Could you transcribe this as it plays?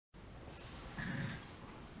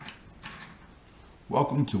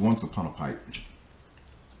Welcome to Once Upon a Pipe.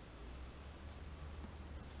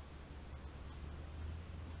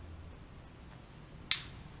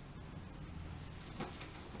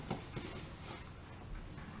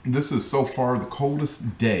 This is so far the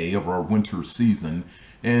coldest day of our winter season,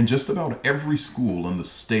 and just about every school in the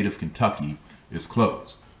state of Kentucky is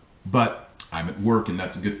closed. But I'm at work, and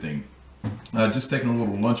that's a good thing. Just taking a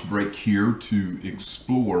little lunch break here to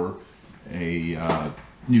explore a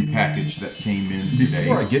new package that came in today.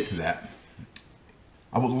 Before I get to that,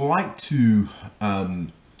 I would like to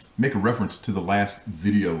make a reference to the last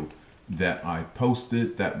video that I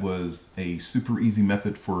posted. That was a super easy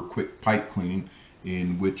method for quick pipe cleaning,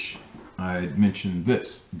 in which I mentioned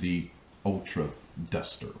this, the Ultra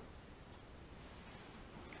Duster.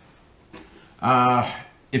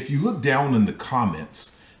 If you look down in the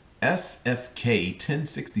comments, SFK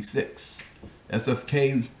 1066,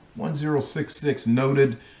 SFK 1066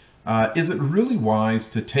 noted, is it really wise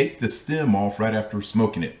to take the stem off right after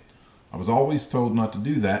smoking it? I was always told not to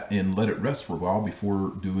do that and let it rest for a while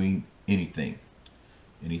before doing anything.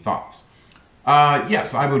 Any thoughts?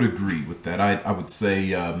 Yes, I would agree with that. I would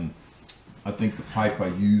say, I think the pipe I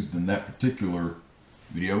used in that particular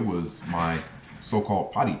video was my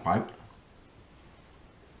so-called potty pipe.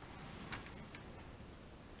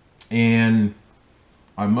 And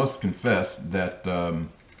I must confess that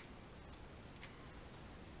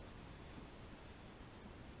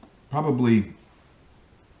probably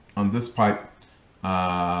on this pipe,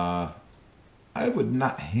 I would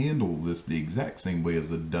not handle this the exact same way as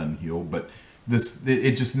a Dunhill, but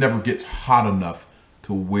it just never gets hot enough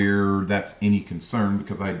to where that's any concern,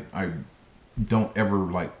 because I don't ever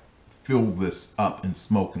like fill this up and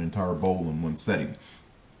smoke an entire bowl in one setting.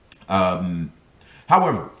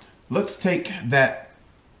 However, let's take that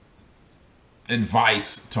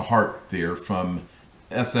advice to heart there from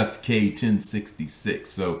SFK 1066.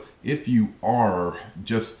 So if you are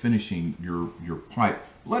just finishing your pipe,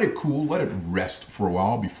 let it cool, let it rest for a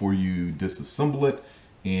while before you disassemble it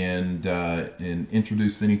and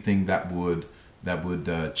introduce anything that would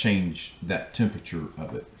change that temperature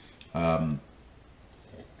of it.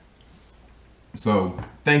 So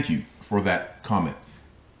thank you for that comment.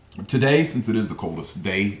 Today, since it is the coldest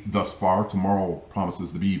day thus far, tomorrow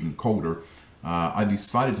promises to be even colder, I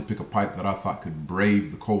decided to pick a pipe that I thought could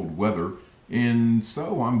brave the cold weather, and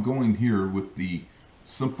so I'm going here with the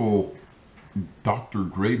simple Dr.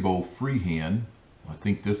 Grabow freehand. I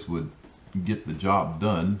think this would get the job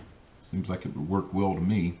done. Seems like it would work well to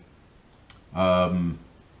me. And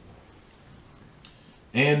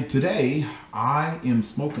today I am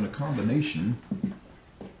smoking a combination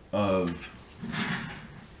of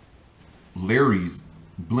Larry's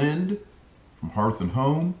blend from Hearth and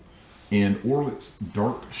Home and Orlik's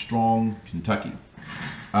Dark Strong Kentucky.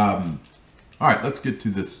 All right, let's get to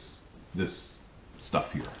this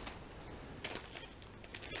stuff here.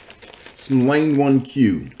 Some Lane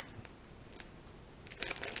 1Q.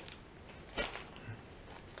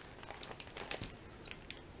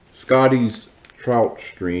 Scotty's Trout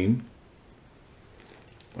Stream.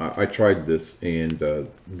 I tried this, and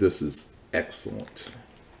this is excellent.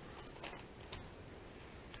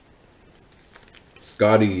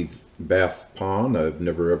 Scotty's Bass Pond. I've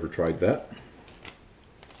never ever tried that.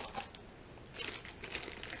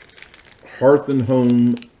 Hearth and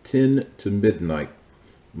Home 10 to Midnight.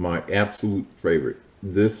 My absolute favorite.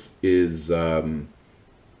 This is a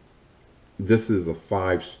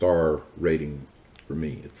 5-star rating for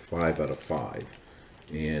me. It's 5 out of 5,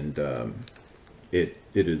 and it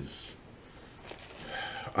is,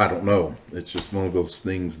 I don't know, it's just one of those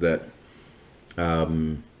things that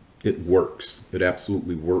it works. It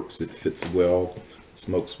absolutely works. It fits well,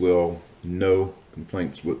 smokes well. No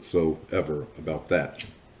complaints whatsoever about that.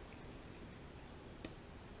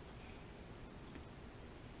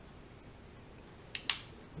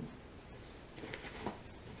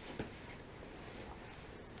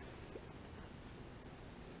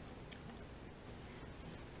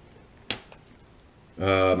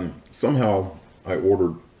 Somehow I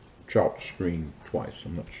ordered Trout Stream twice.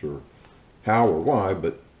 I'm not sure how or why,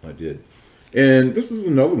 but I did. And this is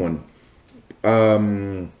another one.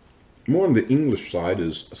 More on the English side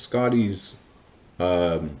is Scotty's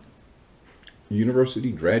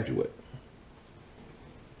University Graduate.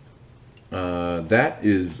 That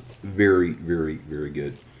is very, very, very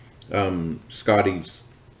good. Scotty's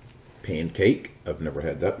Pancake. I've never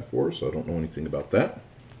had that before, so I don't know anything about that.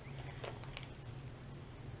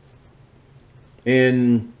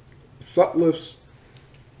 And Sutliff's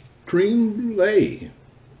Creme Brulee.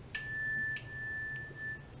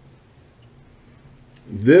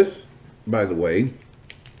 This, by the way,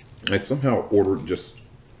 I somehow ordered just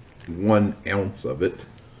 1 ounce of it,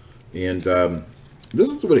 and this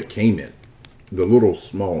is what it came in, the little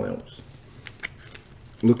small ounce.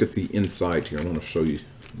 Look at the inside here. I want to show you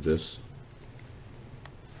this.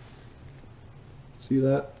 See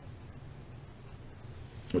that?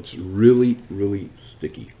 It's really, really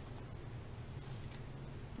sticky.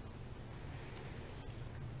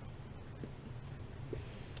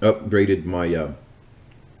 Upgraded my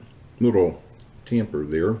little tamper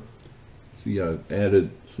there. See, I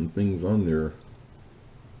added some things on there.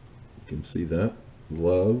 You can see that.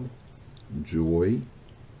 Love, joy,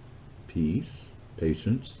 peace,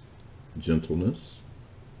 patience, gentleness,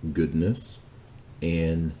 goodness,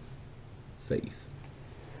 and faith.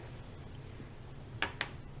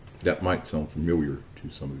 That might sound familiar to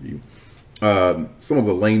some of you. Some of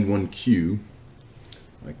the Lane 1Q,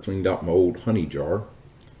 I cleaned out my old honey jar,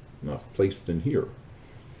 and I've placed in here.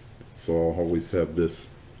 So I'll always have this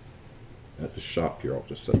at the shop here. I'll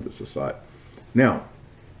just set this aside. Now,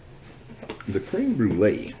 the creme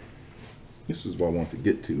brulee, this is what I want to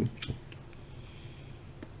get to.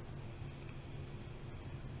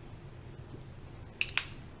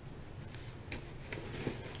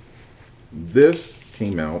 This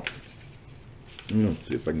came out, let's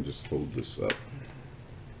see if I can just hold this up.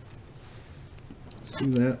 See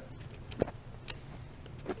that?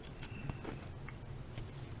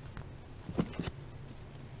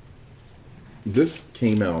 This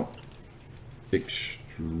came out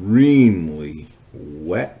extremely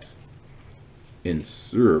wet and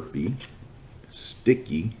syrupy,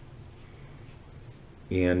 sticky,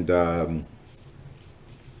 and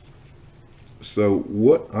so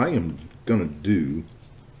what I am gonna do,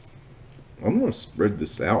 I'm gonna spread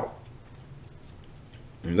this out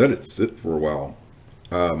and let it sit for a while.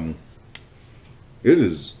 It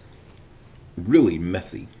is really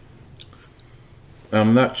messy.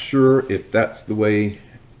 I'm not sure if that's the way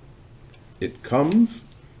it comes,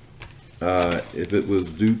 if it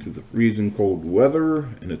was due to the freezing cold weather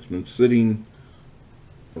and it's been sitting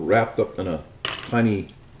wrapped up in a tiny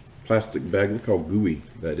plastic bag. Look how gooey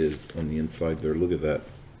that is on the inside there. Look at that.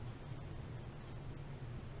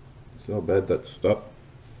 See how bad that's stuck?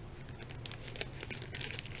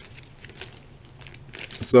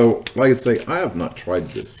 So, like I say, I have not tried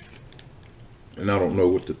this, and I don't know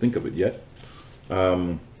what to think of it yet.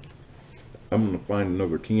 I'm gonna find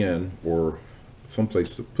another can or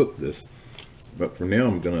someplace to put this, but for now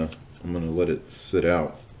I'm gonna let it sit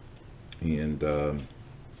out and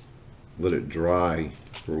let it dry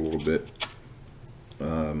for a little bit.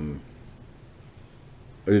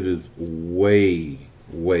 It is way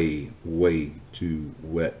too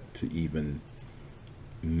wet to even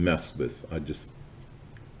mess with. I just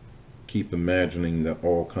keep imagining that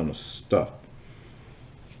all kind of stuff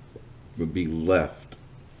would be left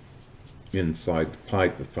inside the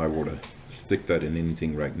pipe if I were to stick that in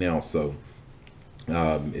anything right now. So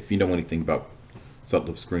if you know anything about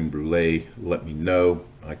Sutliff's Creme Brulee, let me know.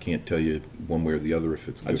 I can't tell you one way or the other if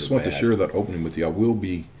it's good. I just want to share that opening with you. I will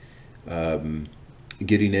be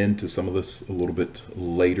getting into some of this a little bit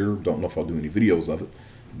later. Don't know if I'll do any videos of it,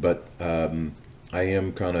 but I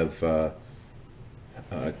am kind of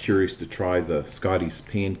curious to try the Scotty's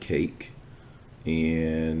Pancake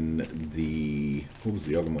and the, what was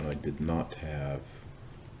the other one I did not have?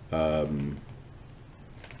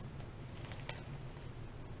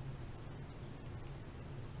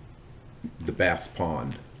 The Bass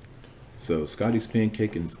Pond. So Scotty's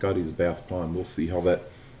Pancake and Scotty's Bass Pond. We'll see how that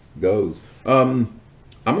goes. I'm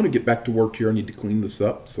going to get back to work here. I need to clean this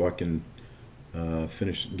up so I can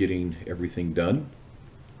finish getting everything done.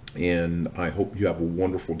 And I hope you have a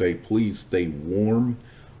wonderful day. Please stay warm.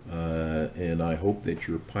 And I hope that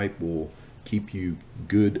your pipe will keep you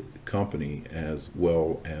good company as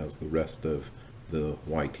well as the rest of the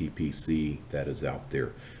YTPC that is out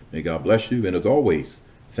there. May God bless you. And as always,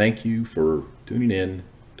 thank you for tuning in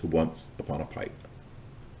to Once Upon a Pipe.